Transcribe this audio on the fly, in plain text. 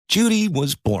Judy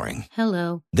was boring.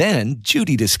 Hello. Then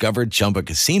Judy discovered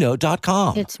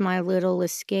ChumbaCasino.com. It's my little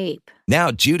escape. Now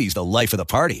Judy's the life of the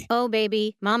party. Oh,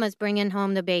 baby, mama's bringing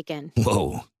home the bacon.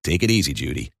 Whoa, take it easy,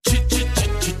 Judy.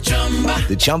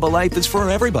 The Chumba life is for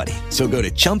everybody. So go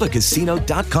to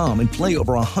ChumbaCasino.com and play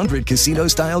over 100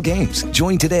 casino-style games.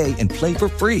 Join today and play for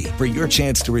free for your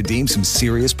chance to redeem some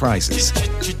serious prizes.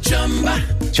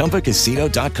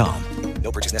 ChumbaCasino.com.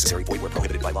 No purchase necessary. Void where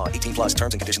prohibited by law. 18 plus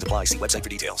terms and conditions apply. See website for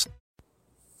details.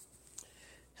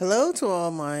 Hello to all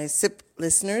my SIP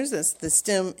listeners. That's the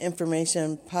STEM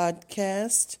Information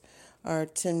Podcast, our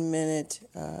 10-minute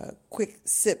quick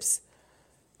SIPs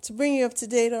to bring you up to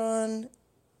date on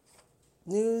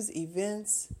news,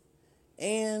 events,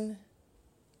 and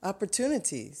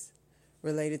opportunities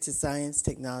related to science,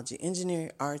 technology, engineering,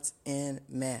 arts, and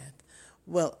math.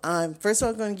 Well, I'm first of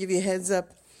all going to give you a heads up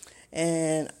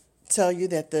and tell you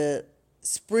that the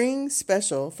spring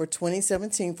special for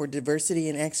 2017 for Diversity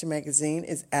in Action magazine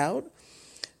is out.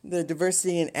 The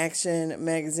Diversity in Action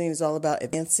magazine is all about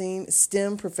advancing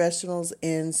STEM professionals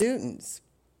and students.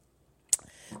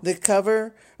 The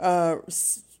cover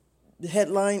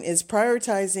headline is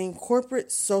Prioritizing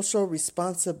Corporate Social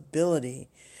Responsibility,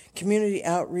 Community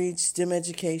Outreach, STEM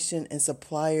Education, and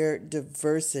Supplier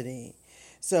Diversity.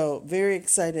 So very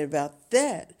excited about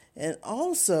that. And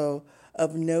also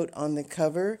of note on the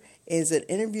cover is an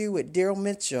interview with Daryl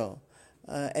Mitchell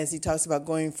as he talks about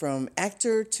going from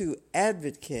actor to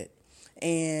advocate.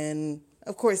 And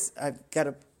of course, I've got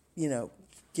to,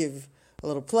 give a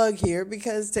little plug here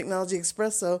because Technology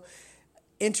Expresso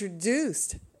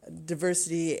introduced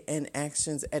Diversity and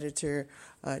Action's editor,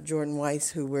 Jordan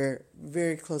Weiss, who we're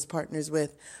very close partners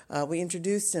with. We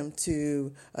introduced him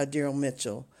to Daryl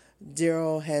Mitchell.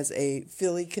 Daryl has a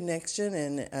Philly connection,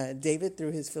 and David,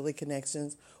 through his Philly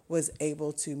connections, was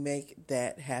able to make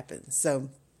that happen. So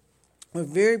we're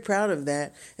very proud of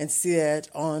that and see that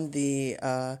on the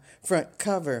front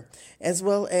cover, as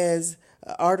well as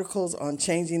articles on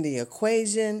changing the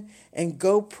equation and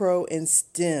GoPro in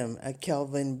STEM, a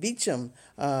Kelvin Beecham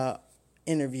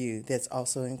interview that's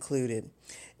also included.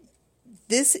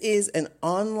 This is an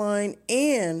online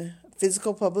and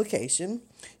physical publication.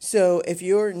 So if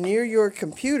you're near your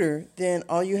computer, then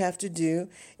all you have to do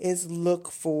is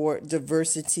look for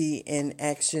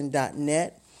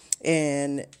diversityinaction.net,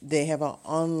 and they have an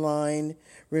online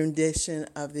rendition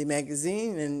of the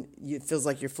magazine, and it feels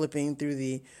like you're flipping through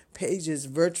the pages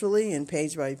virtually and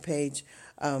page by page.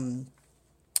 It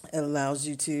allows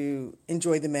you to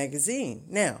enjoy the magazine.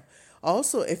 Now,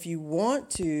 also, if you want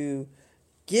to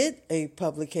get a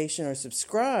publication or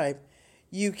subscribe,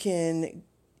 you can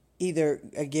either,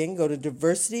 again, go to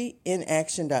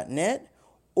diversityinaction.net,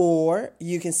 or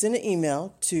you can send an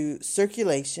email to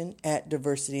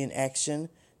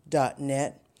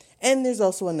circulation@diversityinaction.net. And there's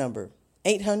also a number,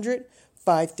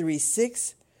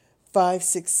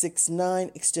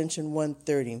 800-536-5669, extension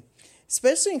 130.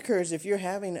 Especially encouraged if you're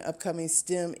having an upcoming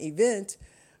STEM event,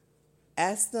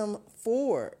 ask them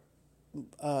for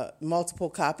multiple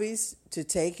copies to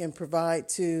take and provide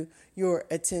to your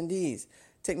attendees.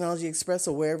 Technology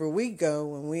Expresso, wherever we go,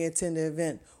 when we attend an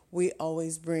event, we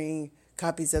always bring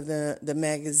copies of the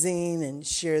magazine and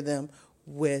share them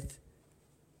with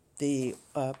the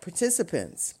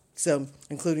participants. So,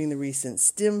 including the recent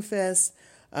STEM Fest,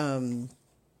 they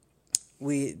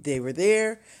were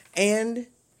there, and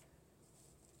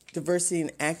Diversity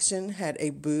in Action had a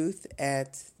booth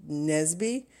at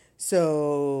NSBE.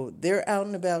 So they're out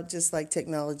and about just like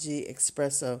Technology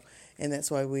Expresso, and that's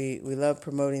why we love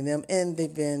promoting them, and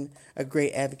they've been a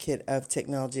great advocate of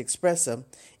Technology Expresso.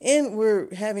 And we're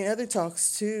having other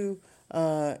talks to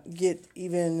get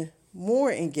even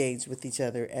more engaged with each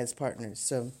other as partners,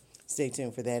 so stay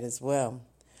tuned for that as well.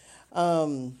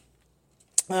 I'm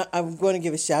going to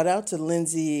give a shout out to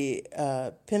Lindsay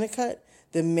Pennicott,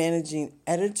 the managing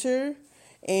editor.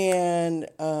 And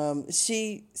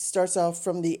she starts off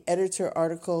from the editor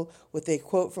article with a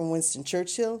quote from Winston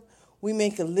Churchill: "We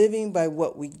make a living by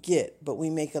what we get, but we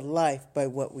make a life by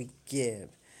what we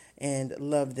give." And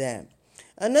love that.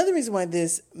 Another reason why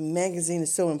this magazine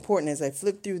is so important, as I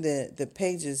flip through the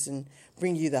pages and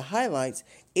bring you the highlights,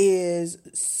 is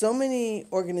so many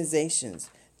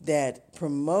organizations that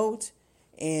promote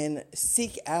and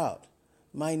seek out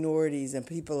minorities and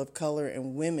people of color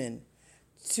and women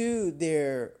to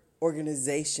their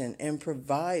organization and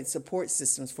provide support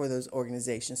systems for those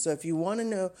organizations. So if you want to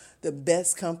know the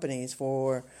best companies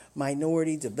for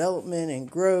minority development and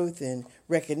growth and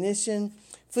recognition,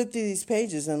 flip through these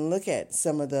pages and look at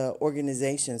some of the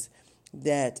organizations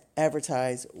that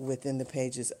advertise within the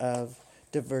pages of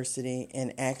Diversity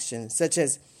in Action, such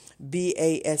as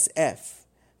BASF,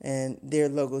 and their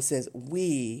logo says,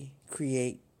 "We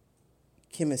create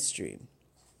chemistry."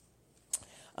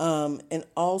 And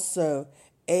also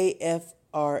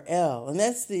AFRL, and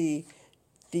that's the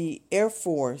Air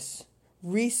Force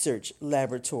Research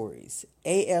Laboratories,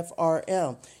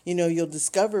 AFRL. You'll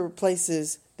discover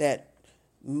places that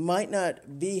might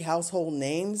not be household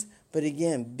names, but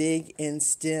again, big in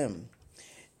STEM.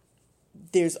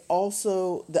 There's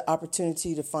also the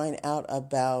opportunity to find out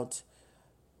about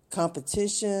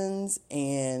competitions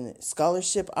and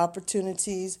scholarship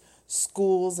opportunities,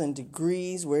 schools and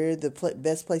degrees, where are the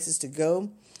best places to go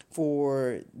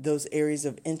for those areas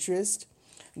of interest.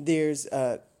 There's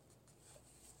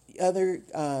other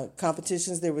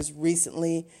competitions. There was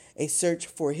recently a search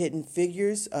for hidden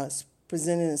figures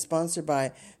presented and sponsored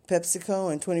by PepsiCo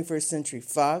and 21st Century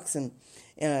Fox, and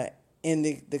in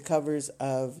the covers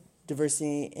of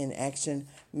Diversity in Action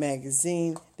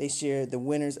magazine, they shared the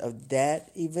winners of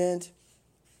that event.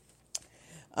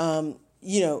 And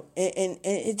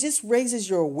it just raises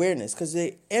your awareness, because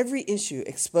every issue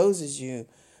exposes you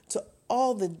to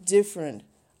all the different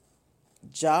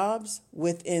jobs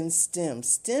within STEM.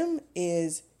 STEM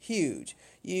is huge.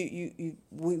 We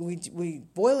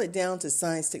boil it down to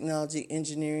science, technology,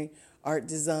 engineering, art,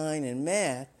 design, and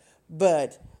math.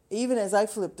 But even as I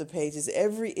flip the pages,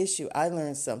 every issue I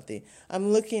learn something.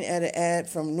 I'm looking at an ad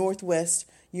from Northwest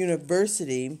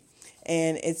University,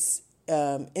 and it's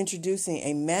introducing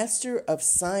a Master of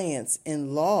Science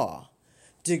in Law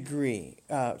degree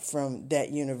from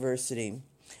that university.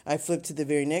 I flip to the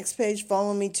very next page.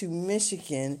 Follow Me to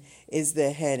Michigan is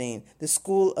the heading. The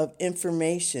School of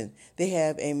Information. They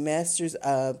have a Master's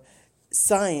of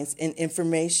Science in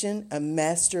Information, a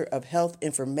Master of Health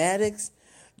Informatics,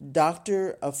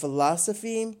 Doctor of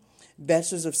Philosophy,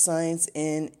 Bachelor's of Science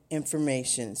in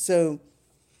Information. So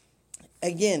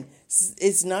again,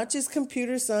 it's not just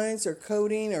computer science or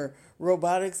coding or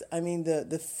robotics. I mean,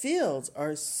 the fields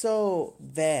are so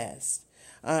vast.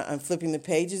 I'm flipping the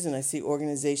pages and I see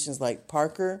organizations like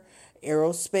Parker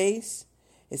Aerospace.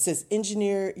 It says,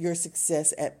 "Engineer your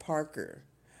success at Parker."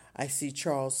 I see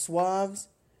Charles Schwab's.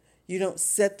 "You don't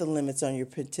set the limits on your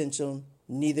potential,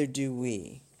 neither do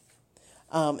we."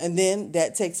 And then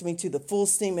that takes me to the Full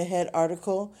Steam Ahead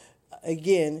article,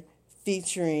 again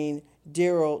featuring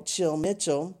Daryl Chill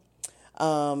Mitchell.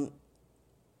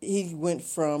 He went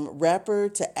from rapper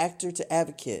to actor to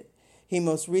advocate. He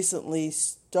most recently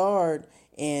starred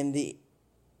in the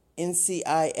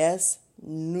NCIS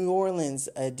New Orleans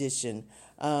edition.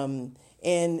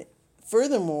 And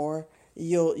furthermore,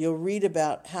 you'll read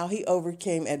about how he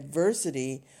overcame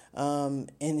adversity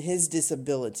in his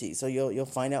disability. So you'll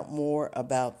find out more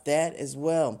about that as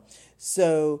well.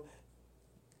 So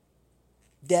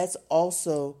that's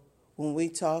also, when we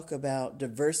talk about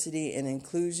diversity and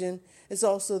inclusion, it's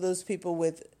also those people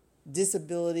with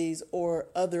disabilities or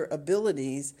other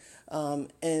abilities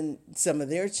and some of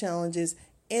their challenges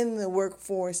in the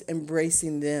workforce,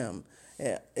 embracing them.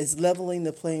 It's leveling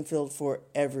the playing field for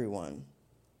everyone.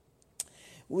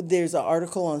 There's an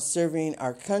article on serving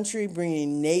our country,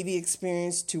 bringing Navy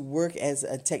experience to work as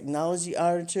a technology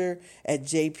auditor at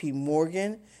J.P.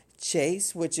 Morgan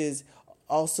Chase, which is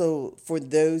also for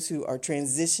those who are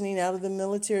transitioning out of the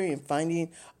military and finding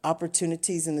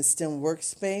opportunities in the STEM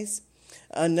workspace.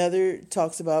 Another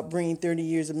talks about bringing 30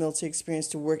 years of military experience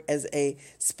to work as a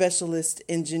specialist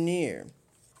engineer.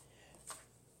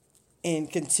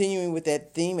 And continuing with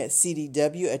that theme at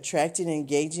CDW, attracting,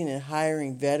 engaging, and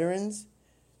hiring veterans.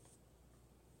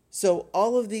 So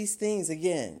all of these things,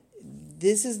 again,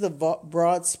 this is the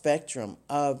broad spectrum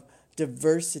of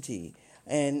diversity.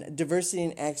 And Diversity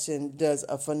in Action does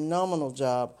a phenomenal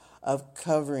job of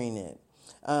covering it.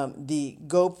 The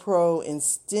GoPro in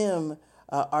STEM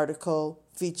article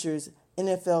features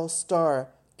NFL star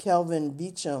Kelvin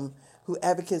Beachum, who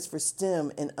advocates for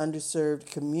STEM in underserved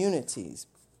communities.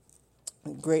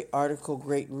 Great article,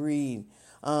 great read.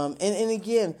 And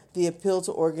again, the appeal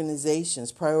to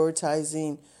organizations,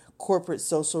 prioritizing corporate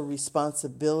social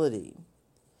responsibility.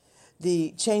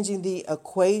 The Changing the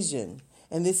Equation,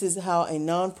 and this is how a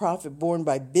nonprofit born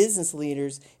by business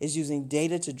leaders is using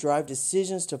data to drive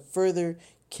decisions to further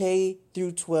K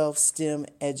through 12 STEM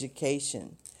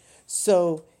education.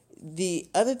 So the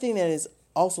other thing that is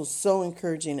also so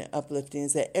encouraging and uplifting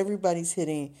is that everybody's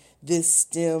hitting this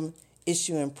STEM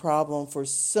issue and problem for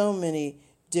so many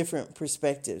different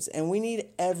perspectives, and we need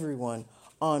everyone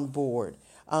on board.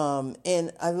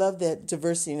 And I love that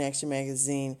Diversity in Action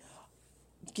magazine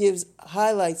gives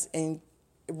highlights and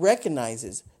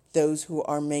recognizes those who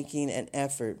are making an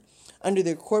effort. Under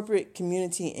their corporate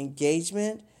community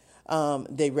engagement,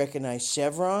 they recognize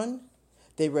Chevron,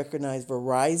 they recognize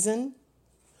Verizon,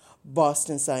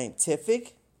 Boston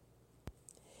Scientific,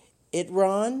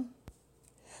 Itron,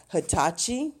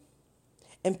 Hitachi,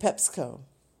 and PepsiCo.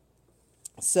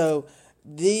 So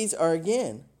these are,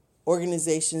 again,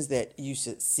 organizations that you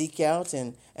should seek out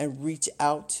and reach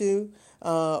out to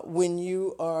when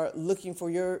you are looking for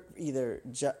your either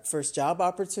first job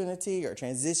opportunity or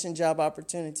transition job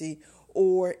opportunity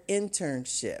or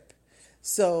internship.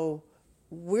 So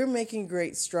we're making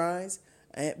great strides,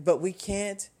 but we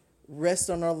can't rest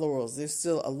on our laurels. There's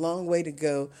still a long way to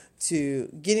go to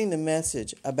getting the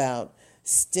message about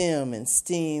STEM and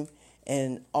STEAM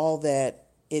and all that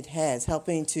it has,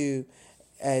 helping to,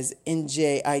 as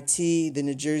NJIT, the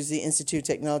New Jersey Institute of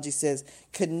Technology says,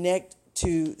 connect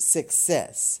to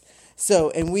success.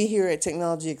 So, and we here at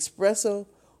Technology Expresso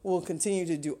will continue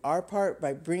to do our part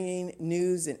by bringing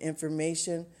news and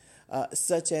information,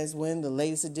 such as when the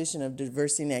latest edition of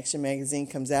Diversity in Action magazine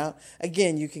comes out.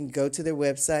 Again, you can go to their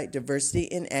website,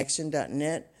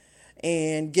 diversityinaction.net,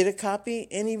 and get a copy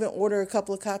and even order a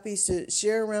couple of copies to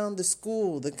share around the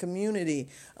school, the community,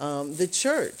 the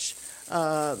church.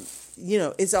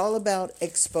 It's all about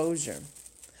exposure.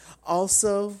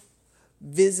 Also,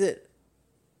 visit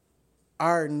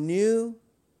our new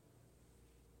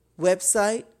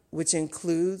website, which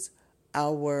includes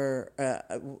our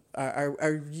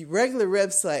regular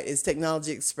website is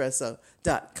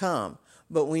technologyexpresso.com,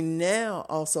 but we now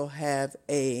also have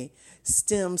a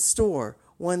STEM store,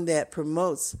 one that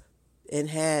promotes and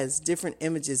has different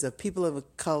images of people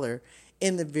of color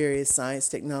in the various science,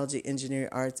 technology, engineering,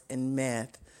 arts, and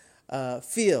math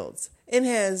fields. It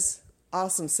has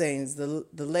awesome sayings. The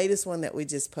latest one that we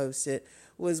just posted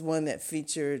was one that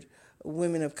featured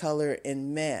women of color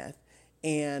in math.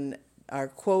 And our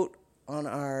quote on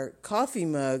our coffee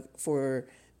mug for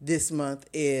this month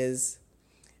is,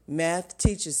 "Math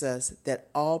teaches us that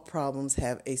all problems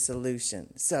have a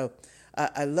solution." So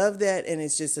I love that, and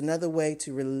it's just another way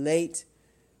to relate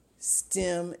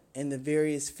STEM and the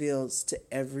various fields to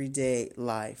everyday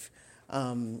life.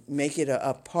 Make it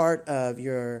a part of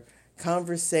your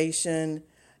conversation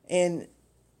and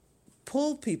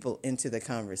pull people into the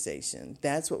conversation.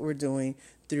 That's what we're doing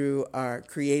through our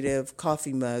creative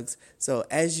coffee mugs. So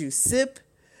as you sip,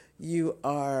 you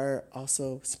are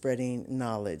also spreading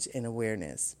knowledge and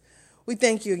awareness. We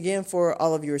thank you again for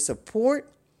all of your support,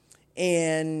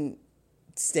 and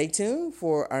stay tuned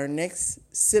for our next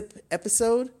SIP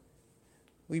episode.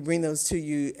 We bring those to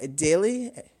you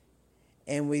daily,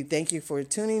 and we thank you for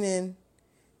tuning in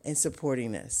and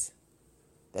supporting us.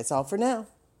 That's all for now.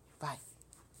 Bye.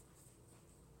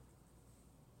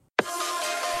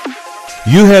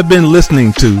 You have been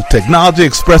listening to Technology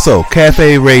Expresso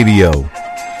Cafe Radio.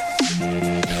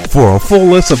 For a full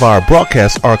list of our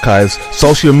broadcast archives,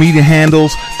 social media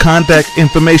handles, contact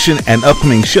information, and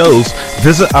upcoming shows,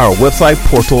 visit our website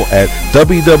portal at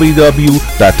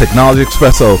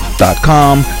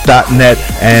www.technologyexpresso.com.net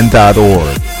and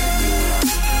 .org.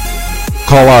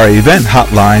 Call our event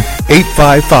hotline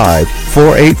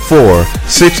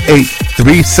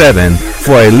 855-484-6837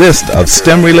 for a list of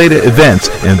STEM-related events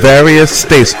in various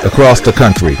states across the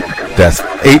country. That's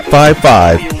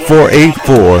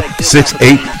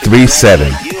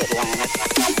 855-484-6837.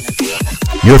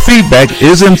 Your feedback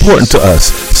is important to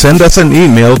us. Send us an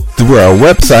email through our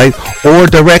website or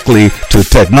directly to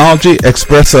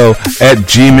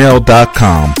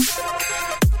technologyexpresso@gmail.com.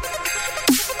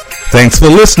 Thanks for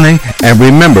listening, and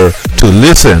remember to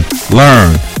listen,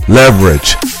 learn,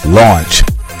 leverage, launch.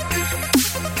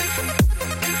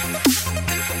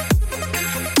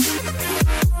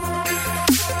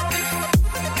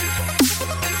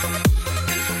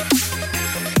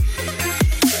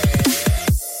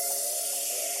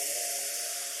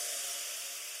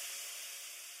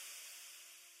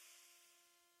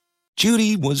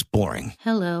 Judy was boring.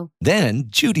 Hello. Then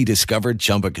Judy discovered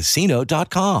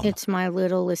ChumbaCasino.com. It's my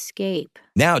little escape.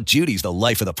 Now Judy's the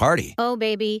life of the party. Oh,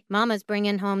 baby, mama's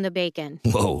bringing home the bacon.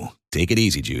 Whoa, take it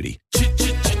easy, Judy.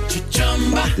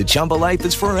 The Chumba life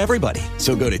is for everybody.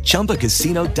 So go to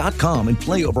ChumbaCasino.com and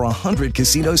play over 100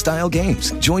 casino-style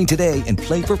games. Join today and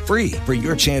play for free for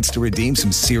your chance to redeem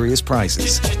some serious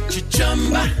prizes.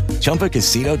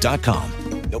 ChumbaCasino.com.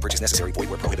 No purchase necessary. Void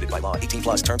where prohibited by law.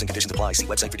 18+ terms and conditions apply. See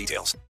website for details.